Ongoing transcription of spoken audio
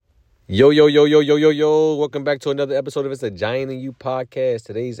Yo, yo, yo, yo, yo, yo, yo. Welcome back to another episode of It's a Giant in You podcast.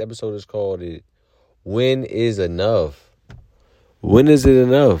 Today's episode is called When is Enough? When is it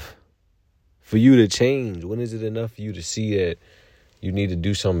enough for you to change? When is it enough for you to see that you need to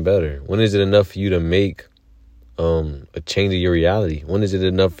do something better? When is it enough for you to make a change in your reality? When is it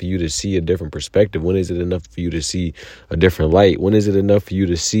enough for you to see a different perspective? When is it enough for you to see a different light? When is it enough for you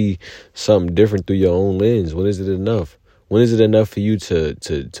to see something different through your own lens? When is it enough? When is it enough for you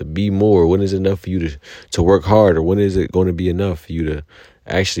to be more? When is it enough for you to work harder? When is it going to be enough for you to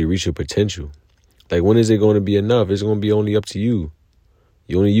actually reach your potential? Like, when is it going to be enough? It's going to be only up to you.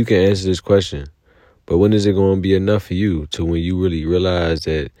 Only you can answer this question. But when is it going to be enough for you to when you really realize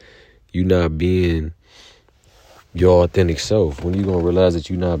that you're not being your authentic self? When you're going to realize that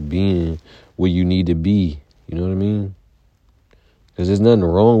you're not being where you need to be? You know what I mean? Because there's nothing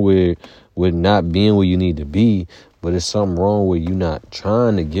wrong with not being where you need to be. But there's something wrong with you not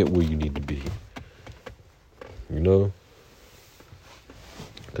trying to get where you need to be. You know?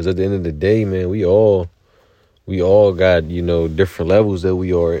 Because at the end of the day, man, we all got, different levels that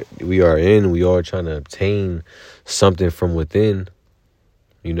we are in. We are trying to obtain something from within.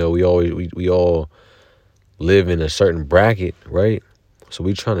 We all live in a certain bracket, right? So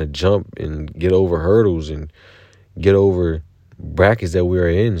we trying to jump and get over hurdles and get over brackets that we're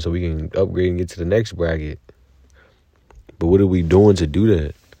in so we can upgrade and get to the next bracket. But what are we doing to do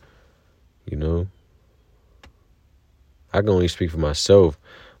that? I can only speak for myself,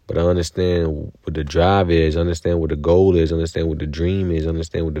 but I understand what the drive is, understand what the goal is, understand what the dream is,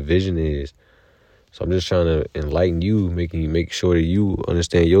 understand what the vision is. So I'm just trying to enlighten you, make sure that you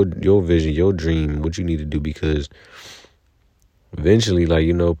understand your vision, your dream, what you need to do, because eventually,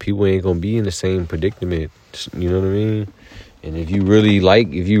 people ain't gonna be in the same predicament. You know what I mean? And if you really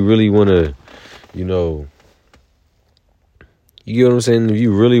want to, you get what I'm saying? If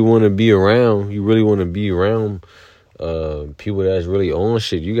you really want to be around, people that's really on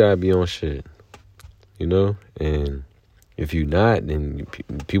shit, you gotta be on shit, And if you not, then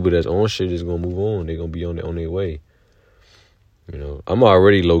people that's on shit is gonna move on. They're gonna be on their way. I'm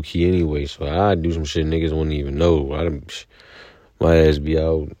already low key anyway, so I do some shit niggas wouldn't even know. My ass be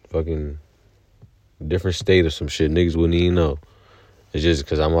out fucking different state or some shit niggas wouldn't even know. It's just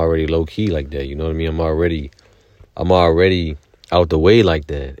because I'm already low key like that. You know what I mean? I'm already out the way like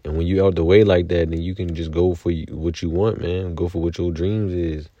that. And when you out the way like that, then you can just go for what you want, man. Go for what your dreams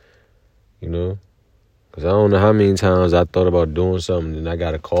is, Because I don't know how many times I thought about doing something and I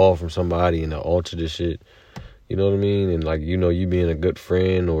got a call from somebody and I altered this shit. You know what I mean? And you being a good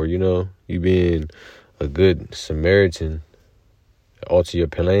friend or, you being a good Samaritan, alter your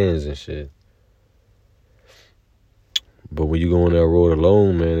plans and shit. But when you go on that road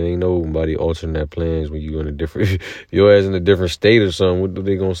alone, man, ain't nobody altering that plans when you in a different, your ass in a different state or something. What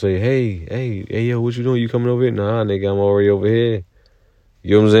they gonna say? Hey, yo, what you doing? You coming over here? Nah, nigga, I'm already over here.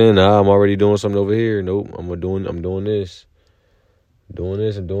 You know what I'm saying? Nah, I'm already doing something over here. Nope, I'm doing this. Doing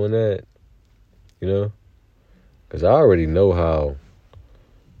this and doing that. Because I already know how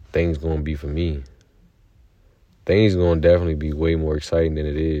things gonna be for me. Things gonna definitely be way more exciting than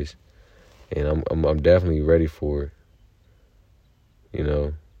it is. And I'm definitely ready for it. I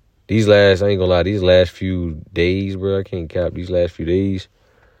ain't gonna lie, these last few days, bro, I can't cap these last few days.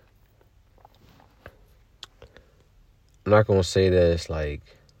 I'm not gonna say that it's like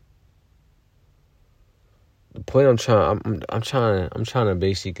the point I'm trying to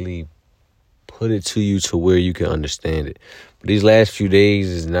basically put it to you to where you can understand it. But these last few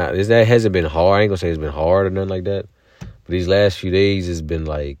days that hasn't been hard. I ain't gonna say it's been hard or nothing like that. But these last few days has been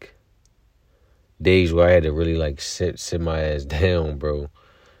like days where I had to really like sit my ass down, bro.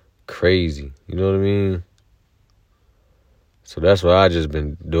 Crazy. You know what I mean? So that's what I just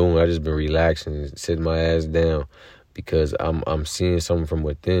been doing. I just been relaxing and sitting my ass down because I'm seeing something from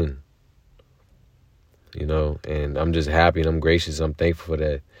within. And I'm just happy and I'm gracious. I'm thankful for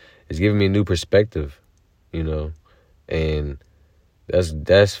that. It's giving me a new perspective, and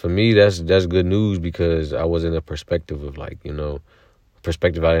that's for me, that's good news because I was in a perspective of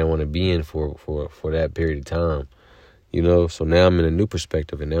perspective I didn't want to be in for that period of time. So now I'm in a new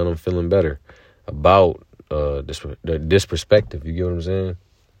perspective, and now I'm feeling better about this perspective. You get what I'm saying?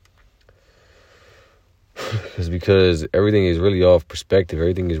 It's because everything is really off perspective.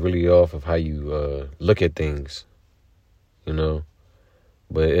 Everything is really off of how you look at things,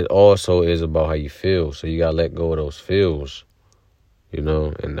 But it also is about how you feel. So you gotta let go of those feels,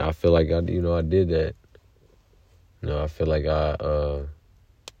 And I feel like I did that. I feel like I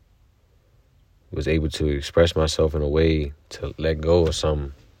was able to express myself in a way to let go of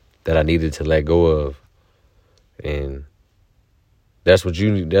something that I needed to let go of. And That's what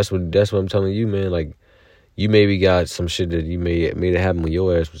I'm telling you, man. Like, you maybe got some shit that you made it happen when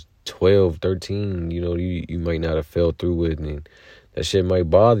your ass was 12, 13. You know, you might not have fell through with, and that shit might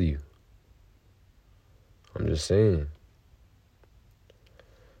bother you. I'm just saying.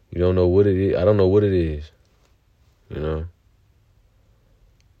 You don't know what it is. I don't know what it is. You know?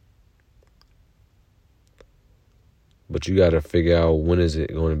 But you got to figure out, when is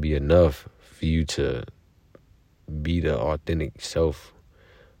it going to be enough for you to be the authentic self,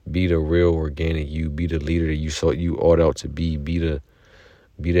 be the real organic you, be the leader that you ought out to be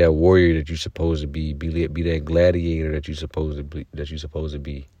that warrior that you're supposed to be that gladiator that you're supposed to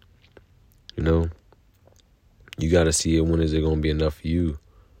be. You know? You got to see it, when is it going to be enough for you?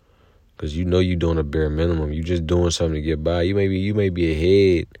 Because you know you're doing a bare minimum. You just doing something to get by. You may be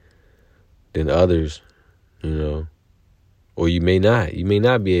ahead than others, you know. Or you may not. You may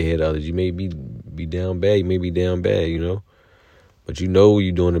not be ahead of others. You may be down bad. You may be down bad, you know. But you know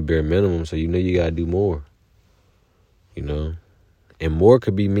you're doing a bare minimum, so you know you got to do more, you know. And more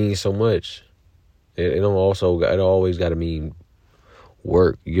could mean so much. It don't always got to mean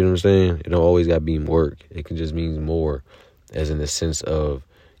work. You know what I'm saying? It don't always got to mean work. It can just mean more, as in the sense of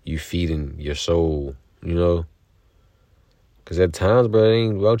you feeding your soul, you know? Because at times, bro, it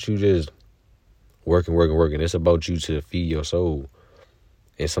ain't about you just working. It's about you to feed your soul.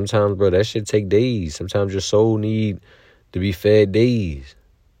 And sometimes, bro, that shit take days. Sometimes your soul need to be fed days.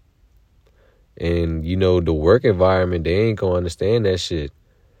 And, you know, the work environment, they ain't gonna understand that shit.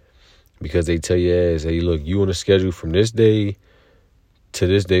 Because they tell your ass, hey, look, you on a schedule from this day to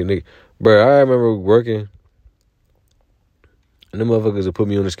this day. Nigga. Bro, I remember working, and them motherfuckers would put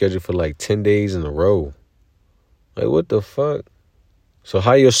me on the schedule for like 10 days in a row. Like, what the fuck? So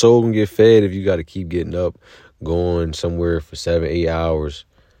how your soul can get fed if you got to keep getting up, going somewhere for 7, 8 hours,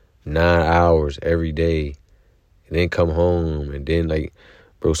 9 hours every day, and then come home, and then, like,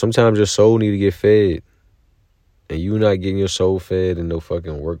 bro, sometimes your soul need to get fed, and you not getting your soul fed in no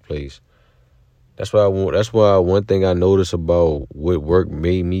fucking workplace. That's why one thing I notice about what work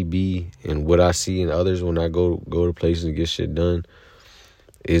made me be, and what I see in others when I go to places and get shit done,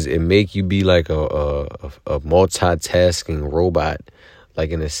 is it make you be like a multitasking robot, like,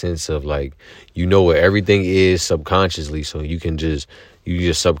 in a sense of, like, you know what everything is subconsciously, so you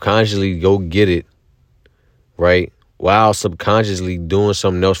just subconsciously go get it, right? While subconsciously doing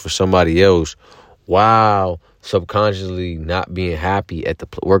something else for somebody else, while subconsciously not being happy at the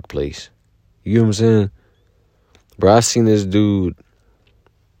workplace. You know what I'm saying? Bro, I seen this dude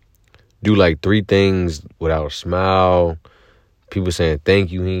do like 3 things without a smile. People saying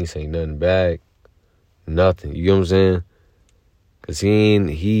thank you, he ain't saying nothing back. Nothing. You know what I'm saying? Cause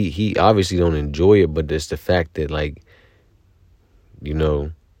he obviously don't enjoy it, but it's the fact that, like, you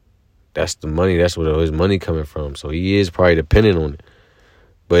know, that's the money. That's where his money coming from. So he is probably dependent on it.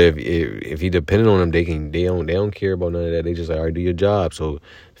 But if he dependent on them, they don't care about none of that. They just like, all right, do your job. So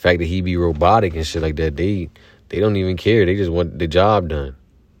the fact that he be robotic and shit like that, they don't even care. They just want the job done.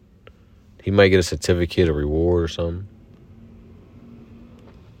 He might get a certificate, a reward or something.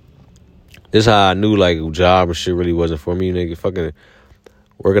 This how I knew, like, job and shit really wasn't for me, nigga. Fucking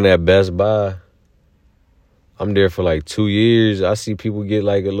working at Best Buy. I'm there for like 2 years. I see people get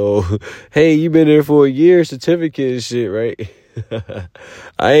like a little, hey, you been there for a year certificate and shit, right?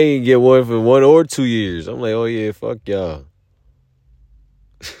 I ain't get one for 1 or 2 years. I'm like, oh yeah, fuck y'all.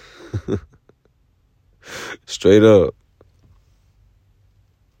 Straight up.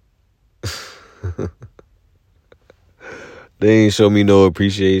 They ain't show me no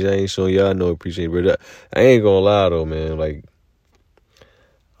appreciation. I ain't showing y'all no appreciation. But I ain't gonna lie though, man. Like,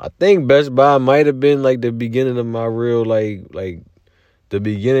 I think Best Buy might have been like the beginning of my real like the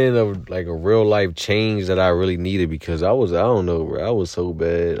beginning of like a real life change that I really needed, because I don't know, bro. I was so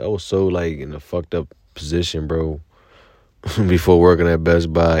bad. I was so like in a fucked up position, bro. Before working at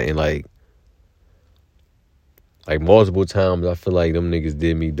Best Buy, and like multiple times I feel like them niggas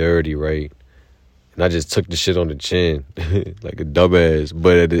did me dirty, right? And I just took the shit on the chin like a dumbass.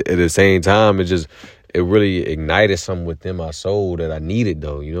 But at the same time, it really ignited something within my soul that I needed,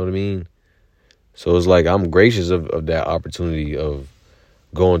 though. You know what I mean? So it's like I'm gracious of that opportunity of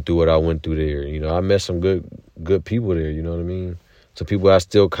going through what I went through there. You know, I met some good people there. You know what I mean? Some people I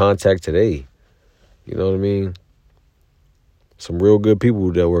still contact today. You know what I mean? Some real good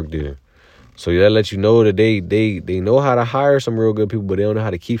people that work there. So that lets you know that they know how to hire some real good people, but they don't know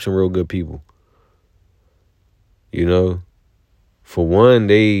how to keep some real good people. You know? For one,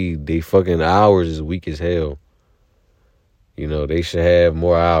 they fucking hours is weak as hell. You know, they should have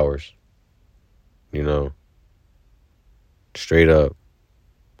more hours. You know? Straight up.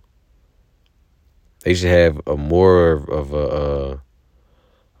 They should have a more of a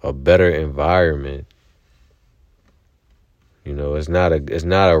a better environment. You know, it's not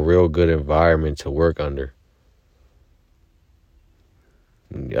a real good environment to work under.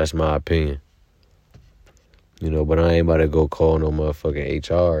 That's my opinion. You know, but I ain't about to go call no motherfucking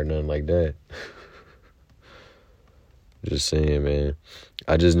HR or nothing like that. Just saying, man.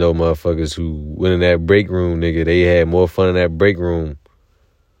 I just know motherfuckers who went in that break room, nigga, they had more fun in that break room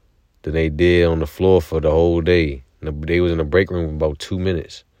than they did on the floor for the whole day. They was in the break room for about 2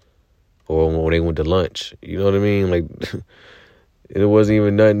 minutes. Or when they went to lunch. You know what I mean? Like, it wasn't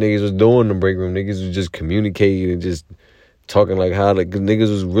even nothing niggas was doing in the break room. Niggas was just communicating and just talking like how the niggas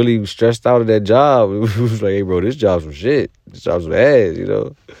was really stressed out of that job. It was like, hey, bro, this job's some shit. This job's some ass, you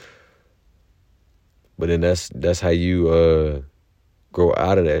know? But then that's how you grow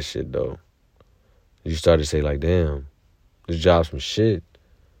out of that shit, though. You start to say, like, damn, this job's some shit.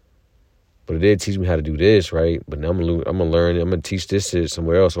 But it did teach me how to do this, right? But now I'm gonna learn. I'm gonna teach this shit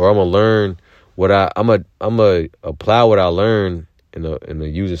somewhere else, or I'm gonna learn what I'm gonna apply what I learned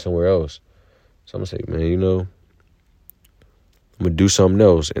and use it somewhere else. So I'm gonna say, man, you know, I'm gonna do something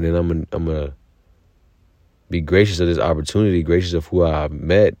else, and then I'm gonna be gracious of this opportunity, gracious of who I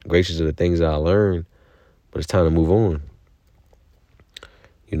met, gracious of the things that I learned. But it's time to move on.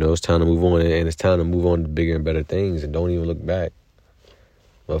 You know, it's time to move on, and it's time to move on to bigger and better things, and don't even look back.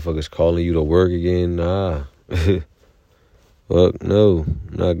 Motherfuckers calling you to work again, nah. Fuck no, I'm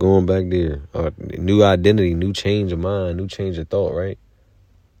not going back there. New identity, new change of mind, new change of thought, right?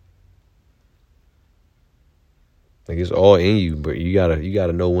 Like, it's all in you, but you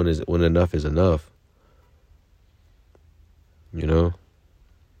gotta know when enough is enough. You know?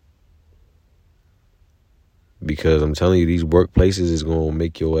 Because I'm telling you, these workplaces is gonna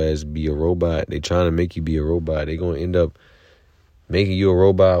make your ass be a robot. They trying to make you be a robot. They gonna end up making you a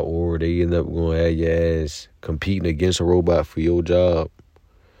robot, or they end up going to have your ass competing against a robot for your job.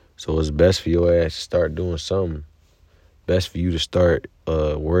 So it's best for your ass to start doing something. Best for you to start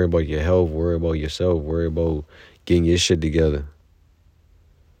worrying about your health, worry about yourself, worry about getting your shit together.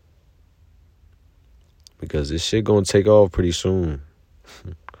 Because this shit gonna take off pretty soon.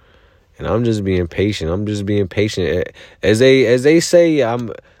 And I'm just being patient. As they say,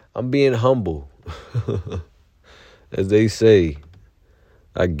 I'm being humble. As they say.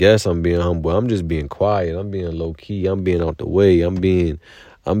 I guess I'm being humble. I'm just being quiet. I'm being low key. I'm being out the way. I'm being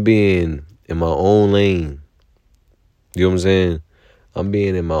in my own lane. You know what I'm saying? I'm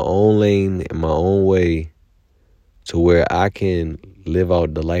being in my own lane, in my own way, to where I can live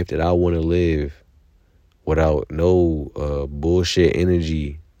out the life that I want to live without no bullshit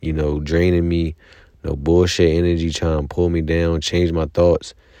energy, you know, draining me. No bullshit energy trying to pull me down, change my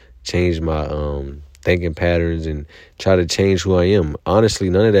thoughts, change my thinking patterns, and try to change who I am.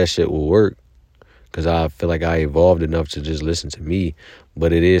 Honestly, none of that shit will work, because I feel like I evolved enough to just listen to me.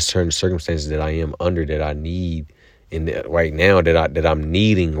 But it is certain circumstances that I am under that I need right now, that I'm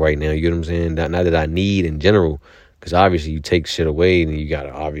needing right now. You know what I'm saying? Not that I need in general, because obviously you take shit away and you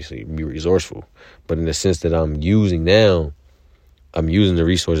gotta obviously be resourceful. But in the sense that I'm using now, I'm using the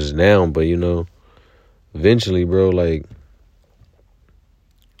resources now. But you know, eventually, bro, like,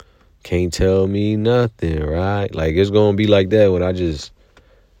 can't tell me nothing, right? Like, it's gonna be like that when it's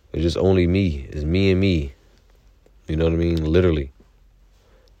just only me. It's me and me. You know what I mean? Literally.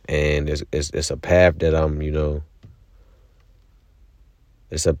 And it's a path that I'm, you know,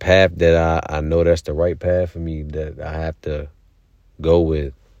 it's a path that I know that's the right path for me, that I have to go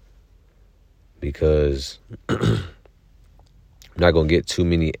with, because I'm not gonna get too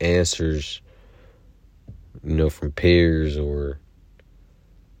many answers, you know, from peers or,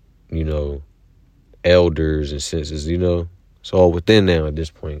 you know, elders and senses, you know. It's all within now at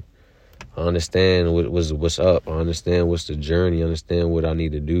this point. I understand what's up. I understand what's the journey. I understand what I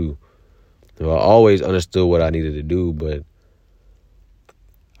need to do. You know, I always understood what I needed to do, but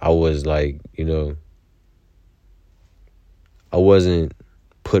I was like, you know, I wasn't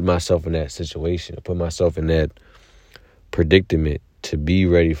put myself in that situation, put myself in that predicament to be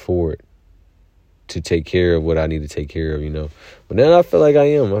ready for it, to take care of what I need to take care of, you know. But now I feel like I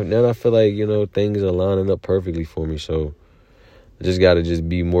am. Now I feel like, you know, things are lining up perfectly for me. So I just got to just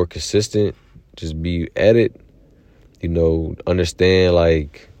be more consistent, just be at it, you know, understand,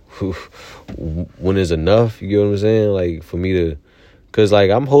 like, when is enough, you get what I'm saying? Like, for me to, because,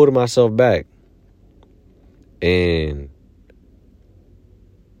 like, I'm holding myself back. And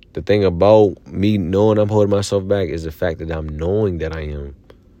the thing about me knowing I'm holding myself back is the fact that I'm knowing that I am.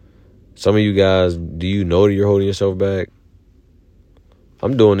 Some of you guys, do you know that you're holding yourself back?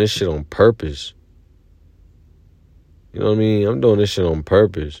 I'm doing this shit on purpose. You know what I mean? I'm doing this shit on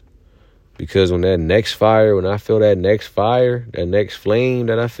purpose. Because when I feel that next fire, that next flame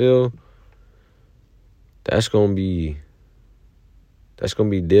that I feel, that's gonna be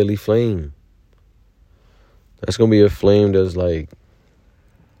deadly flame. That's gonna be a flame that's like,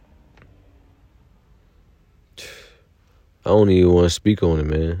 I don't even want to speak on it,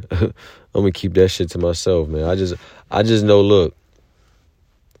 man. I'm gonna keep that shit to myself, man. I just know, look,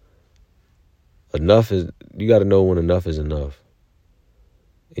 you gotta know when enough is enough.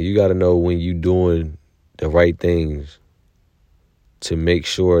 And you gotta know when you doing the right things to make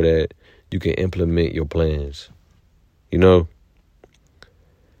sure that you can implement your plans. You know?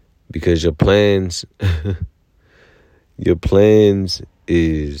 Because your plans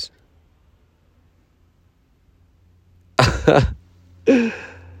is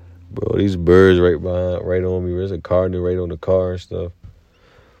bro, these birds right on me. There's a cardinal right on the car and stuff.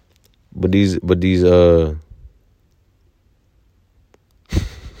 But these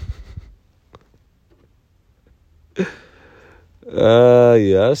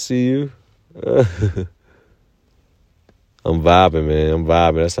yeah, I see you. I'm vibing, man. I'm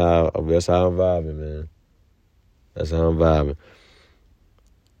vibing. That's how I'm vibing, man. That's how I'm vibing.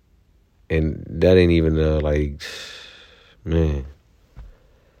 And that ain't even like, man.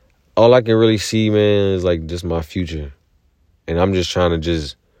 All I can really see, man, is like just my future. And I'm just trying to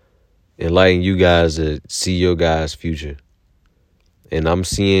just enlighten you guys to see your guys' future. And I'm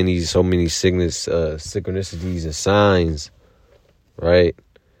seeing these so many synchronicities and signs, right?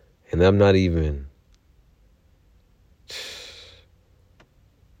 And I'm not even,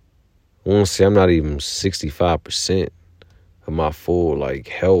 I want to say I'm not even 65% of my full, like,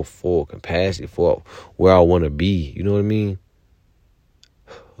 health, full capacity for where I want to be. You know what I mean?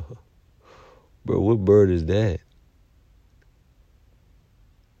 Bro, what bird is that?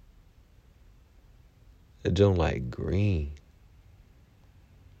 That joint like green.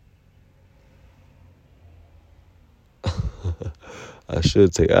 I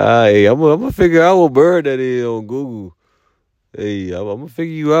should take. Hey, I'm gonna figure out what bird that is on Google. Hey, I'm gonna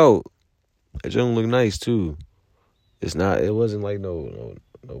figure you out. That joint look nice too. It's not. It wasn't like no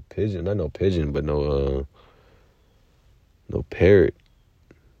pigeon. Not no pigeon, but no parrot.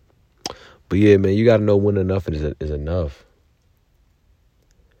 But yeah, man, you gotta know when enough is enough.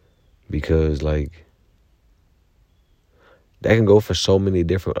 Because like, that can go for so many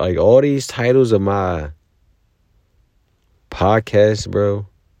different, like, all these titles of my podcast, bro,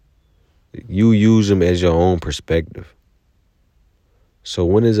 you use them as your own perspective. So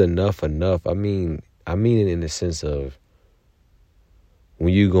when is enough? I mean it in the sense of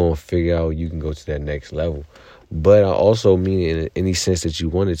when you gonna figure out you can go to that next level. But I also mean it in any sense that you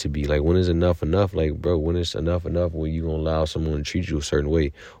want it to be. Like, when is enough? Like, bro, when is enough where you gonna allow someone to treat you a certain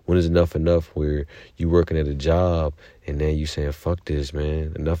way? When is enough where you working at a job and then you saying, fuck this,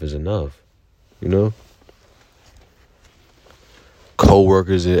 man. Enough is enough. You know?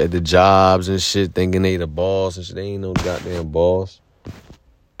 Co-workers at the jobs and shit thinking they the boss and shit. They ain't no goddamn boss.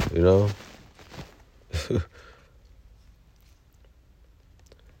 You know?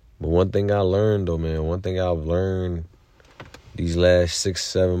 But one thing I learned, though, man, one thing I've learned these last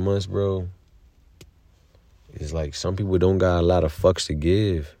 6-7 months, bro, is like, some people don't got a lot of fucks to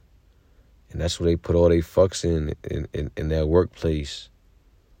give. And that's where they put all their fucks in that workplace,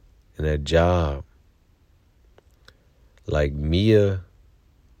 in that job. Like Mia,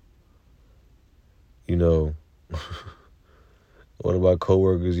 you know, what about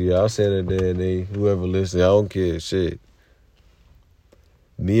coworkers? Yeah, I'll say that there, and whoever listens, I don't care, shit.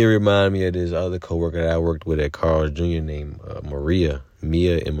 Mia reminded me of this other coworker that I worked with at Carl's Jr. named Maria.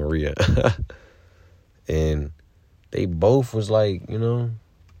 Mia and Maria. And they both was like, you know,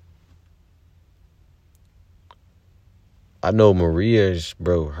 I know Maria's,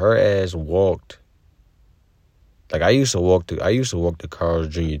 bro, her ass walked. Like, I used to walk to Carl's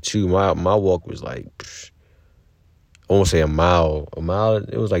Jr. too. My walk was like, I won't say a mile.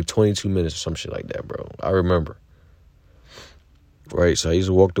 It was like 22 minutes or some shit like that, bro. I remember. Right, so I used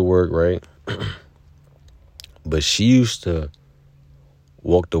to walk to work, right? But she used to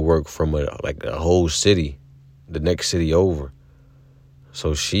walk to work from a whole city, the next city over.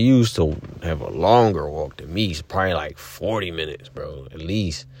 So she used to have a longer walk than me. It's probably like 40 minutes, bro, at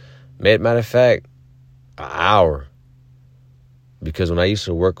least. Matter of fact, an hour. Because when I used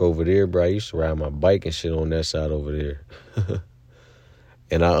to work over there, bro, I used to ride my bike and shit on that side over there.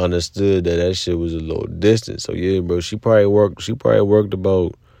 And I understood that shit was a little distant. So yeah, bro, she probably worked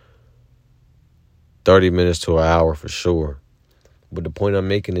about 30 minutes to an hour for sure. But the point I'm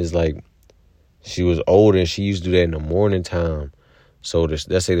making is, like, she was older and she used to do that in the morning time. So let's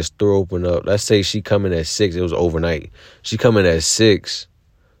say the store opened up. Let's say she coming at 6. It was overnight. She coming at 6.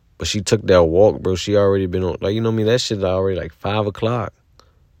 But she took that walk, bro. She already been on, like, you know what I mean? That shit already like 5 o'clock.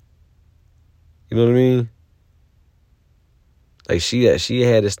 You know what I mean? Like, she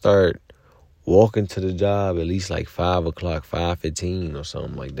had to start walking to the job at least like 5 o'clock, 5:15 or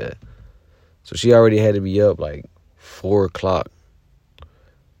something like that. So she already had to be up like 4 o'clock.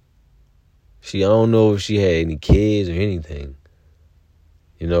 I don't know if she had any kids or anything.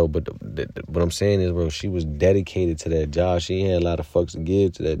 You know, but what I'm saying is, bro, she was dedicated to that job. She ain't had a lot of fucks to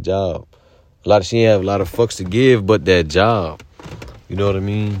give to that job. She ain't have a lot of fucks to give but that job. You know what I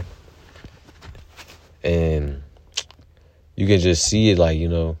mean? And you can just see it, like, you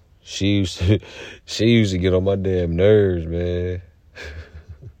know, she used to get on my damn nerves, man.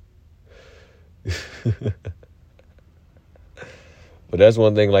 But that's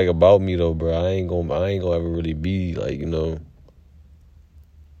one thing, like, about me though, bro. I ain't gonna ever really be like, you know.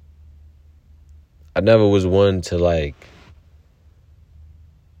 I never was one to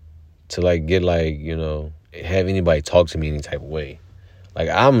get like, you know, have anybody talk to me any type of way. Like,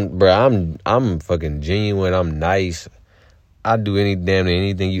 I'm fucking genuine. I'm nice. I do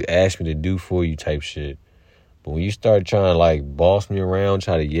anything you ask me to do for you type shit. But when you start trying to like boss me around,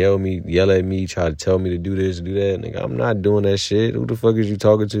 try to yell at me, try to tell me to do this, do that, nigga, I'm not doing that shit. Who the fuck is you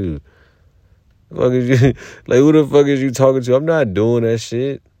talking to? Who the fuck is you talking to? I'm not doing that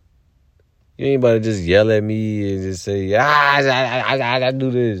shit. You ain't about to just yell at me and just say, I do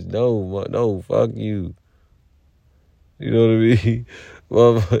this. No, fuck you. You know what I mean?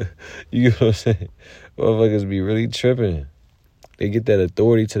 You know what I'm saying? Motherfuckers be really tripping. They get that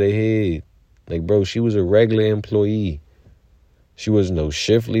authority to their head. Like, bro, she was a regular employee. She was no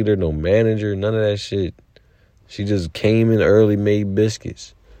shift leader, no manager, none of that shit. She just came in early, made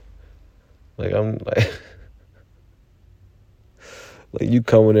biscuits. Like, I'm like... Like, you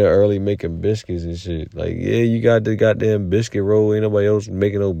coming in early making biscuits and shit. Like, yeah, you got the goddamn biscuit roll. Ain't nobody else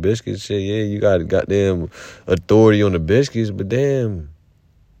making no biscuits shit. Yeah, you got goddamn authority on the biscuits, but damn.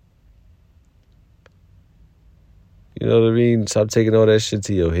 You know what I mean? Stop taking all that shit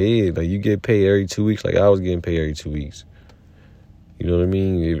to your head. Like, you get paid every 2 weeks like I was getting paid every 2 weeks. You know what I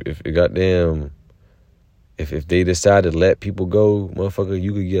mean? If they decide to let people go, motherfucker,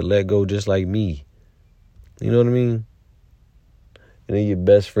 you could get let go just like me. You know what I mean? And then your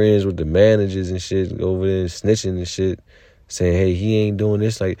best friends with the managers and shit go over there and snitching and shit, saying, hey, he ain't doing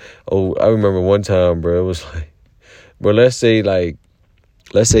this. Like, oh, I remember one time, bro, it was like, bro, let's say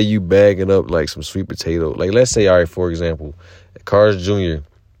you bagging up like some sweet potato. Like, let's say, all right, for example, at Carl's Jr.,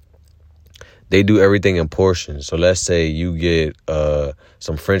 they do everything in portions. So let's say you get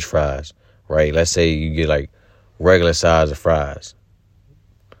some French fries, right? Let's say you get like regular size of fries.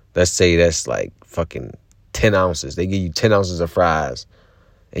 Let's say that's like fucking 10 ounces. They give you 10 ounces of fries.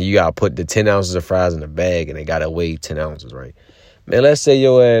 And you got to put the 10 ounces of fries in a bag and they got to weigh 10 ounces, right? Man, let's say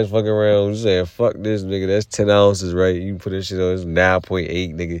your ass fucking around saying, fuck this, nigga, that's 10 ounces, right? You put this shit on, it's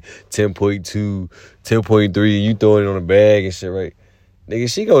 9.8, nigga, 10.2, 10.3, you throw it on a bag and shit, right?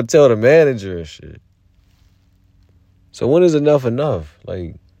 Nigga, she gonna tell the manager and shit. So when is enough?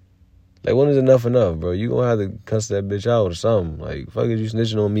 Like when is enough, bro? You gonna have to cuss that bitch out or something. Like, fuck is you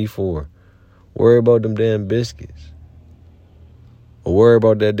snitching on me for? Worry about them damn biscuits. Or worry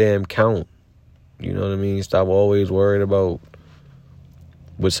about that damn count. You know what I mean? Stop always worrying about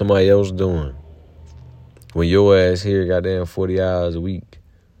what somebody else doing. When your ass here goddamn 40 hours a week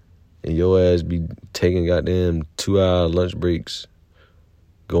and your ass be taking goddamn 2-hour lunch breaks,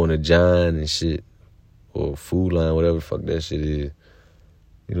 going to John and shit, or Food Line, whatever the fuck that shit is.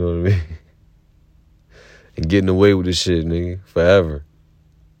 You know what I mean? And getting away with this shit, nigga, forever.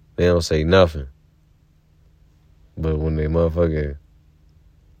 They don't say nothing. But when they motherfucking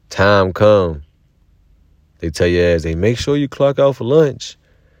time come, they tell your ass, they make sure you clock out for lunch.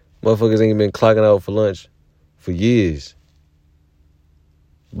 Motherfuckers ain't been clocking out for lunch for years.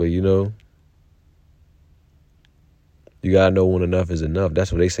 But, you know, you gotta know when enough is enough.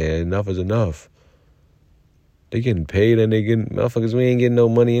 That's what they say. Enough is enough. They getting paid and they getting... Motherfuckers, we ain't getting no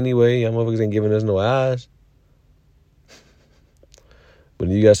money anyway. Y'all motherfuckers ain't giving us no eyes. When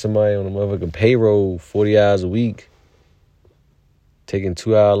you got somebody on a motherfucking payroll 40 hours a week, taking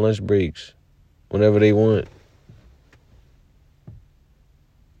 2-hour lunch breaks whenever they want.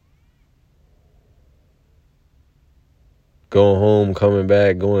 Going home, coming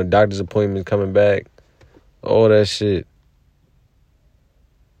back, going to doctor's appointments, coming back. All that shit.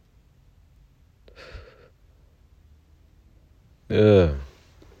 Yeah.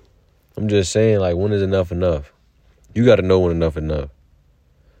 I'm just saying, like, when is enough? You got to know when enough.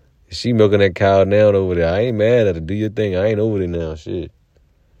 She milking that cow down over there. I ain't mad at her. Do your thing. I ain't over there now. Shit.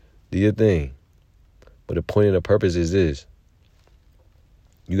 Do your thing. But the point and the purpose is this.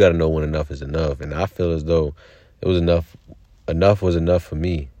 You got to know when enough is enough. And I feel as though it was enough. Enough was enough for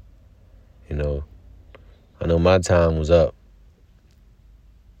me. You know, I know my time was up.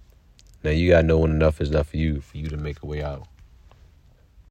 Now you got to know when enough is enough for you to make a way out.